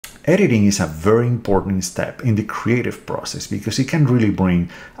Editing is a very important step in the creative process because it can really bring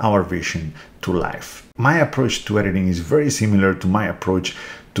our vision to life. My approach to editing is very similar to my approach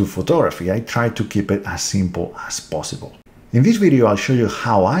to photography. I try to keep it as simple as possible. In this video, I'll show you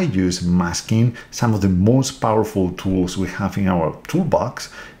how I use masking, some of the most powerful tools we have in our toolbox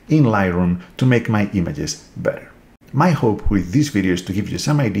in Lightroom to make my images better. My hope with this video is to give you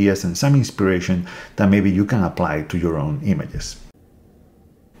some ideas and some inspiration that maybe you can apply to your own images.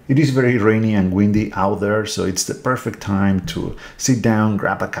 It is very rainy and windy out there, so it's the perfect time to sit down,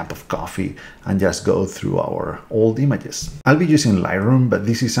 grab a cup of coffee, and just go through our old images. I'll be using Lightroom, but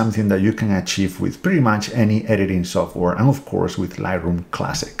this is something that you can achieve with pretty much any editing software, and of course with Lightroom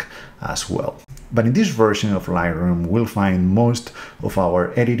Classic as well. But in this version of Lightroom, we'll find most of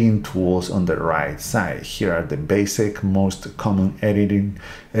our editing tools on the right side. Here are the basic, most common editing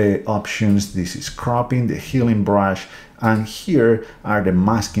options. This is cropping, the healing brush, and here are the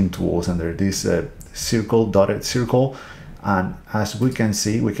masking tools under this dotted circle. And as we can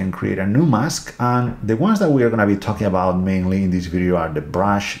see, we can create a new mask, and the ones that we are going to be talking about mainly in this video are the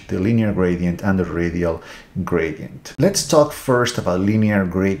brush, the linear gradient, and the radial gradient. Let's talk first about linear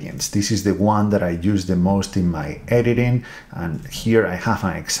gradients. This is the one that I use the most in my editing, and here I have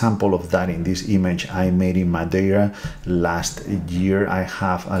an example of that in this image I made in Madeira last year. I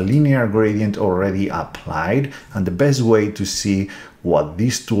have a linear gradient already applied, and the best way to see what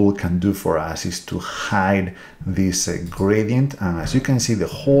this tool can do for us is to hide this gradient, and as you can see, the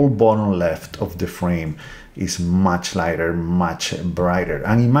whole bottom left of the frame is much lighter, much brighter,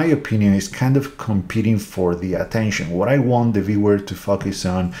 and in my opinion is kind of competing for the attention. What I want the viewer to focus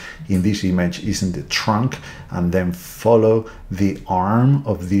on in this image is in the trunk, and then follow the arm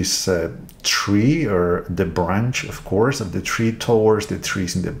of this tree, or the branch, of course, of the tree towards the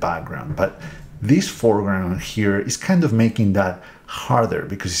trees in the background. But this foreground here is kind of making that harder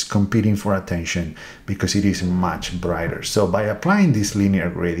because it's competing for attention because it is much brighter. So by applying this linear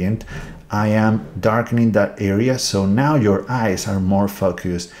gradient, I am darkening that area, so now your eyes are more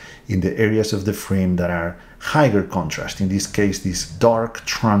focused in the areas of the frame that are higher contrast. In this case, this dark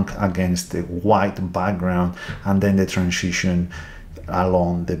trunk against the white background, and then the transition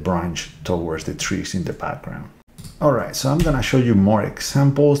along the branch towards the trees in the background. All right, so I'm gonna show you more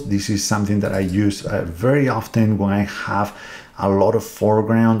examples. This is something that I use very often when I have a lot of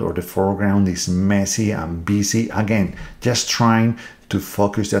foreground, or the foreground is messy and busy. Again, just trying to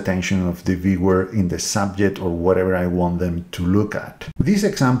focus the attention of the viewer in the subject or whatever I want them to look at. This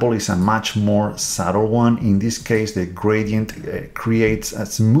example is a much more subtle one. In this case, the gradient creates a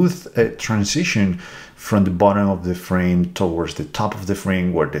smooth transition from the bottom of the frame towards the top of the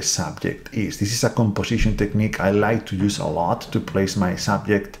frame where the subject is. This is a composition technique I like to use a lot to place my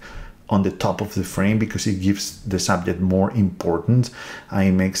subject on the top of the frame because it gives the subject more importance and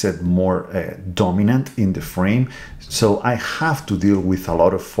it makes it more dominant in the frame. So I have to deal with a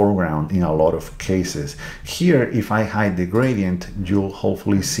lot of foreground in a lot of cases. Here, if I hide the gradient, you'll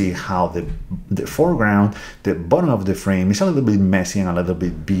hopefully see how the foreground, the bottom of the frame, is a little bit messy and a little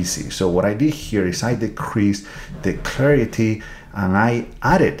bit busy. So what I did here is I decreased the clarity and I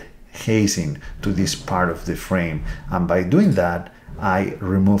added hazing to this part of the frame. And by doing that, I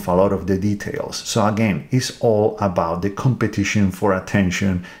remove a lot of the details. So again, it's all about the competition for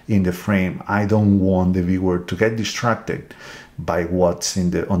attention in the frame. I don't want the viewer to get distracted by what's on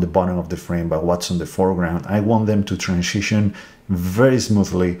the bottom of the frame, by what's on the foreground. I want them to transition very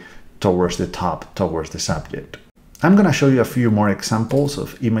smoothly towards the top, towards the subject. I'm going to show you a few more examples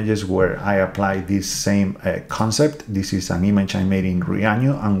of images where I apply this same concept. This is an image I made in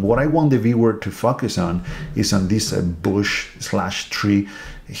Riaño, and what I want the viewer to focus on is on this bush/tree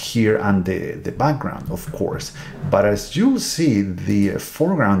here and the background, of course. But as you'll see, the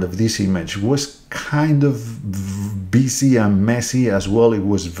foreground of this image was kind of busy and messy as well. It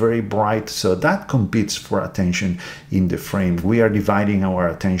was very bright, so that competes for attention in the frame. We are dividing our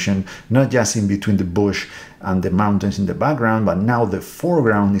attention not just in between the bush and the mountains in the background, but now the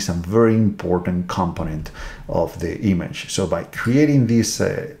foreground is a very important component of the image. So by creating this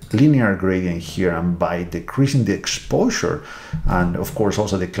linear gradient here and by decreasing the exposure and of course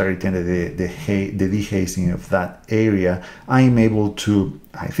also the clarity and the dehazing of that area, I'm able to,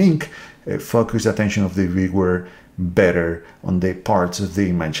 I think, focus the attention of the viewer better on the parts of the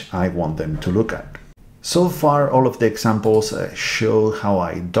image I want them to look at. So far, all of the examples show how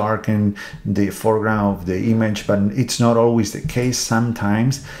I darken the foreground of the image, but it's not always the case.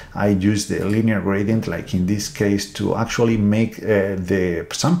 Sometimes I use the linear gradient, like in this case, to actually make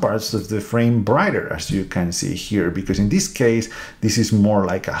some parts of the frame brighter, as you can see here, because in this case, this is more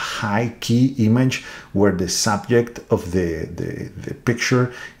like a high key image where the subject of the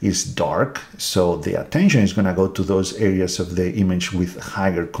picture is dark. So the attention is going to go to those areas of the image with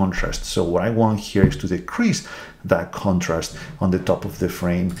higher contrast. So what I want here is to decrease that contrast on the top of the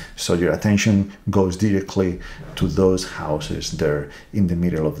frame, so your attention goes directly to those houses there in the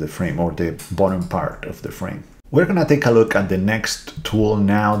middle of the frame, or the bottom part of the frame. We're gonna take a look at the next tool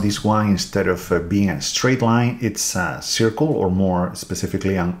now. This one, instead of being a straight line, it's a circle, or more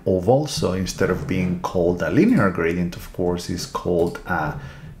specifically an oval. So instead of being called a linear gradient, of course, it's called a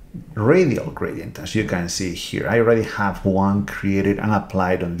radial gradient. As you can see here, I already have one created and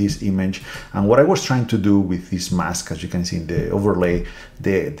applied on this image. And what I was trying to do with this mask, as you can see in the overlay,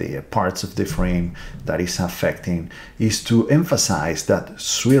 the parts of the frame that is affecting, is to emphasize that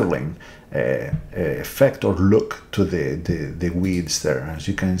swirling effect or look to the weeds there. As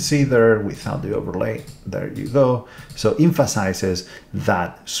you can see there, without the overlay, there you go. So emphasizes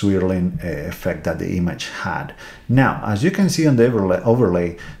that swirling effect that the image had. Now, as you can see on the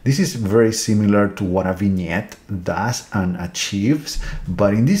overlay, this is very similar to what a vignette does and achieves,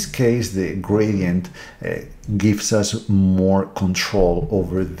 but in this case, the gradient gives us more control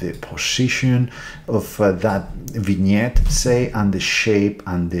over the position of that vignette, say, and the shape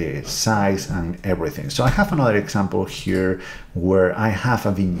and the size and everything. So I have another example here where I have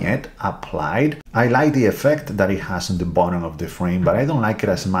a vignette applied. I like the effect that it has on the bottom of the frame, but I don't like it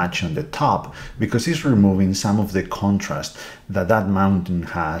as much on the top because it's removing some of the contrast that that mountain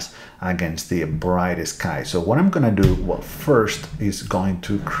has against the bright sky. So what I'm gonna do, well, first is going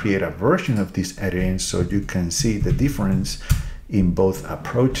to create a version of this editing so you can see the difference in both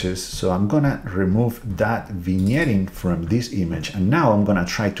approaches. So I'm gonna remove that vignetting from this image, and now I'm gonna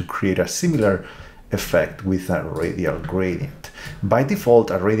try to create a similar effect with a radial gradient. By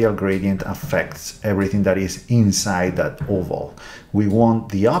default, a radial gradient affects everything that is inside that oval. We want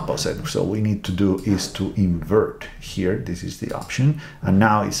the opposite, so we need to do is to invert here. This is the option, and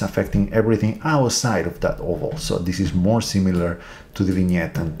now it's affecting everything outside of that oval. So this is more similar to the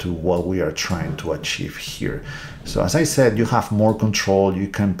vignette and to what we are trying to achieve here. So as I said, you have more control. You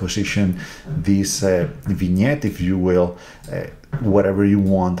can position this vignette, if you will, whatever you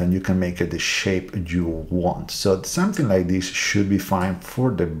want, and you can make it the shape you want. So something like this should be fine for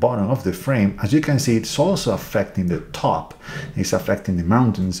the bottom of the frame. As you can see, it's also affecting the top, it's affecting the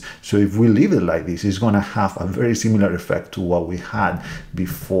mountains. So if we leave it like this, it's going to have a very similar effect to what we had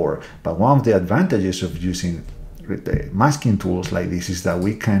before. But one of the advantages of using the masking tools like this is that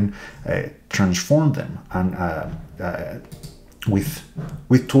we can transform them and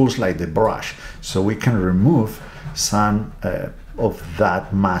with tools like the brush. So we can remove some of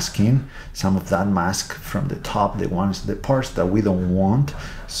that masking, some of that mask from the top, the parts that we don't want.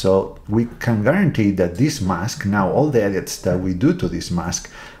 So we can guarantee that this mask, now all the edits that we do to this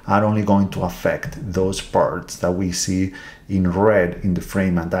mask are only going to affect those parts that we see in red in the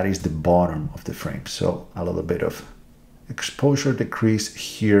frame, and that is the bottom of the frame. So a little bit of exposure decrease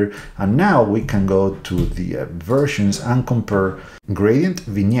here, and now we can go to the versions and compare gradient,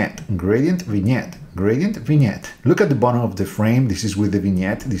 vignette, gradient, vignette, gradient, vignette. Look at the bottom of the frame. This is with the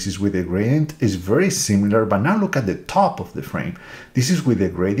vignette, this is with the gradient. It's very similar, but now look at the top of the frame. This is with the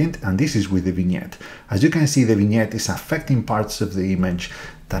gradient and this is with the vignette. As you can see, the vignette is affecting parts of the image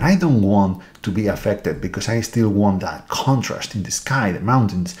that I don't want to be affected because I still want that contrast in the sky, the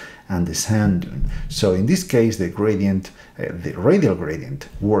mountains, and the sand dune. So in this case, the gradient, the radial gradient,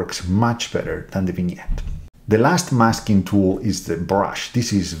 works much better than the vignette. The last masking tool is the brush.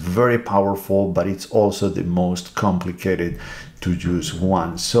 This is very powerful, but it's also the most complicated to use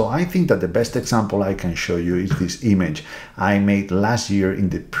one. So I think that the best example I can show you is this image I made last year in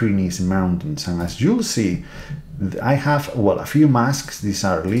the Pyrenees Mountains. And as you'll see, I have, well, a few masks. These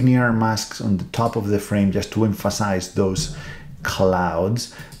are linear masks on the top of the frame just to emphasize those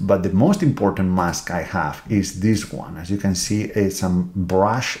clouds, but the most important mask I have is this one. As you can see, it's a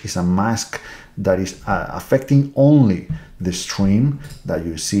brush, it's a mask that is affecting only the stream that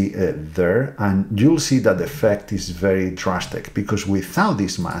you see there, and you'll see that the effect is very drastic because without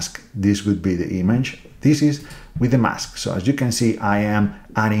this mask, this would be the image. This is with the mask. So as you can see, I am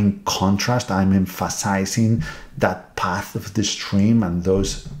adding contrast, I'm emphasizing that path of the stream and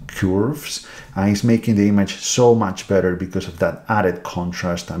those curves, and it's making the image so much better because of that added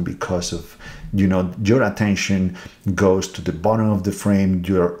contrast, and because of, you know, your attention goes to the bottom of the frame,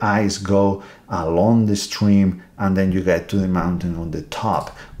 your eyes go along the stream, and then you get to the mountain on the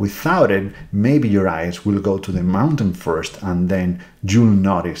top. Without it, maybe your eyes will go to the mountain first, and then you'll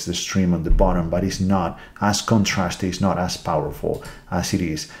notice the stream on the bottom, but it's not as contrasty, it's not as powerful as it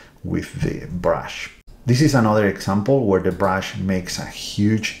is with the brush. This is another example where the brush makes a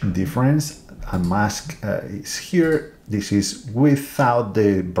huge difference. A mask is here. This is without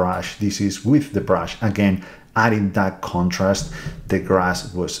the brush. This is with the brush. Again, adding that contrast. The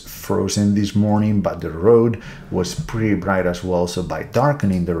grass was frozen this morning, but the road was pretty bright as well. So by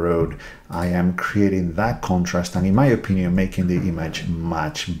darkening the road, I am creating that contrast, and in my opinion, making the image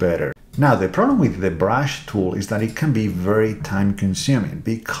much better. Now, the problem with the brush tool is that it can be very time consuming,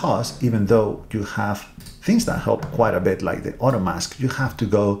 because even though you have things that help quite a bit, like the auto mask, you have to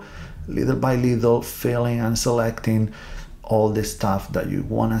go little by little, filling and selecting all the stuff that you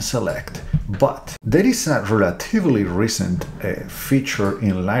want to select. But there is a relatively recent feature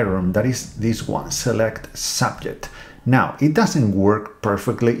in Lightroom, that is this one, select subject. Now, it doesn't work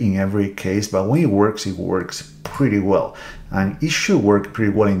perfectly in every case, but when it works pretty well. And it should work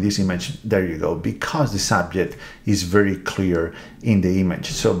pretty well in this image. There you go, because the subject is very clear in the image.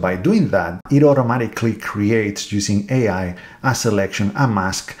 So by doing that, it automatically creates, using AI, a selection, a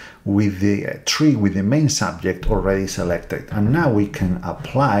mask with the tree, with the main subject already selected. And now we can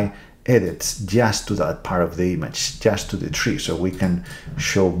apply edits just to that part of the image, just to the tree. So we can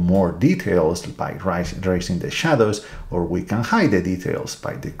show more details by raising the shadows, or we can hide the details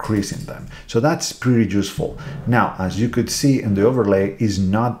by decreasing them. So that's pretty useful. Now, as you could see in the overlay, is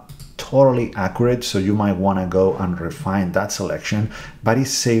not totally accurate, so you might want to go and refine that selection, but it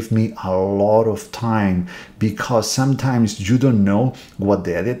saved me a lot of time, because sometimes you don't know what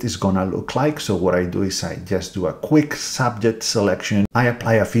the edit is gonna look like. So what I do is I just do a quick subject selection, I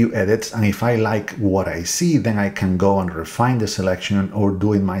apply a few edits, and if I like what I see, then I can go and refine the selection, or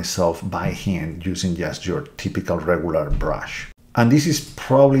do it myself by hand using just your typical regular brush. And this is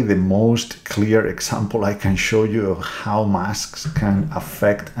probably the most clear example I can show you of how masks can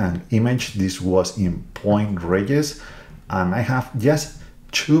affect an image. This was in Point Reyes, and I have just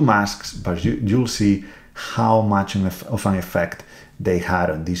 2 masks, but you'll see how much of an effect they had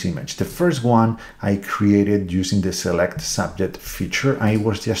on this image. The first one I created using the select subject feature, and it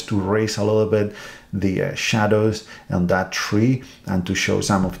was just to raise a little bit the shadows on that tree and to show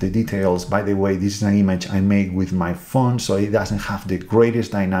some of the details. By the way, this is an image I made with my phone, so it doesn't have the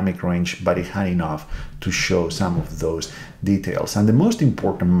greatest dynamic range, but it had enough to show some of those details. And the most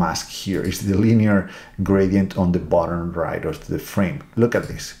important mask here is the linear gradient on the bottom right of the frame. Look at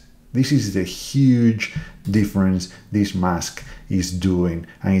this. This is the huge difference this mask is doing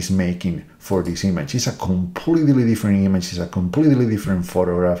and is making for this image. It's a completely different image, it's a completely different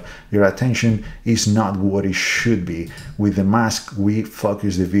photograph. Your attention is not what it should be. With the mask, we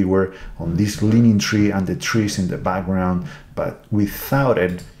focus the viewer on this leaning tree and the trees in the background, but without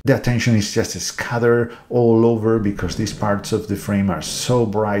it, the attention is just scattered all over, because these parts of the frame are so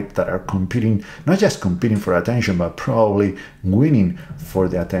bright that are competing, not just competing for attention, but probably winning for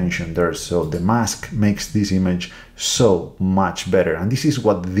the attention there. So the mask makes this image so much better, and this is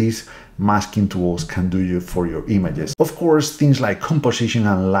what these masking tools can do you for your images. Of course, things like composition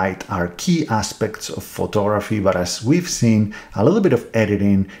and light are key aspects of photography, but as we've seen, a little bit of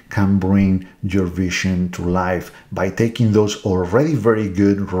editing can bring your vision to life by taking those already very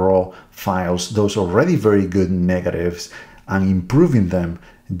good raw files, those already very good negatives, and improving them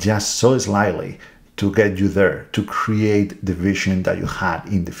just so slightly to get you there, to create the vision that you had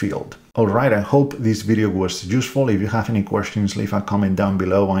in the field. Alright, I hope this video was useful. If you have any questions, leave a comment down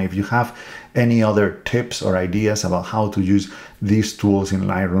below, and if you have any other tips or ideas about how to use these tools in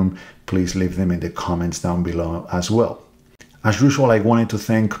Lightroom, please leave them in the comments down below as well. As usual, I wanted to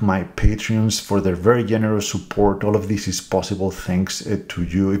thank my Patreons for their very generous support. All of this is possible thanks to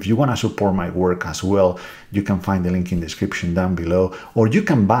you. If you want to support my work as well, you can find the link in the description down below, or you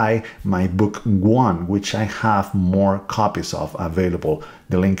can buy my book 1, which I have more copies of available.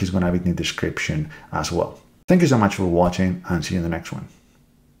 The link is going to be in the description as well. Thank you so much for watching, and see you in the next one.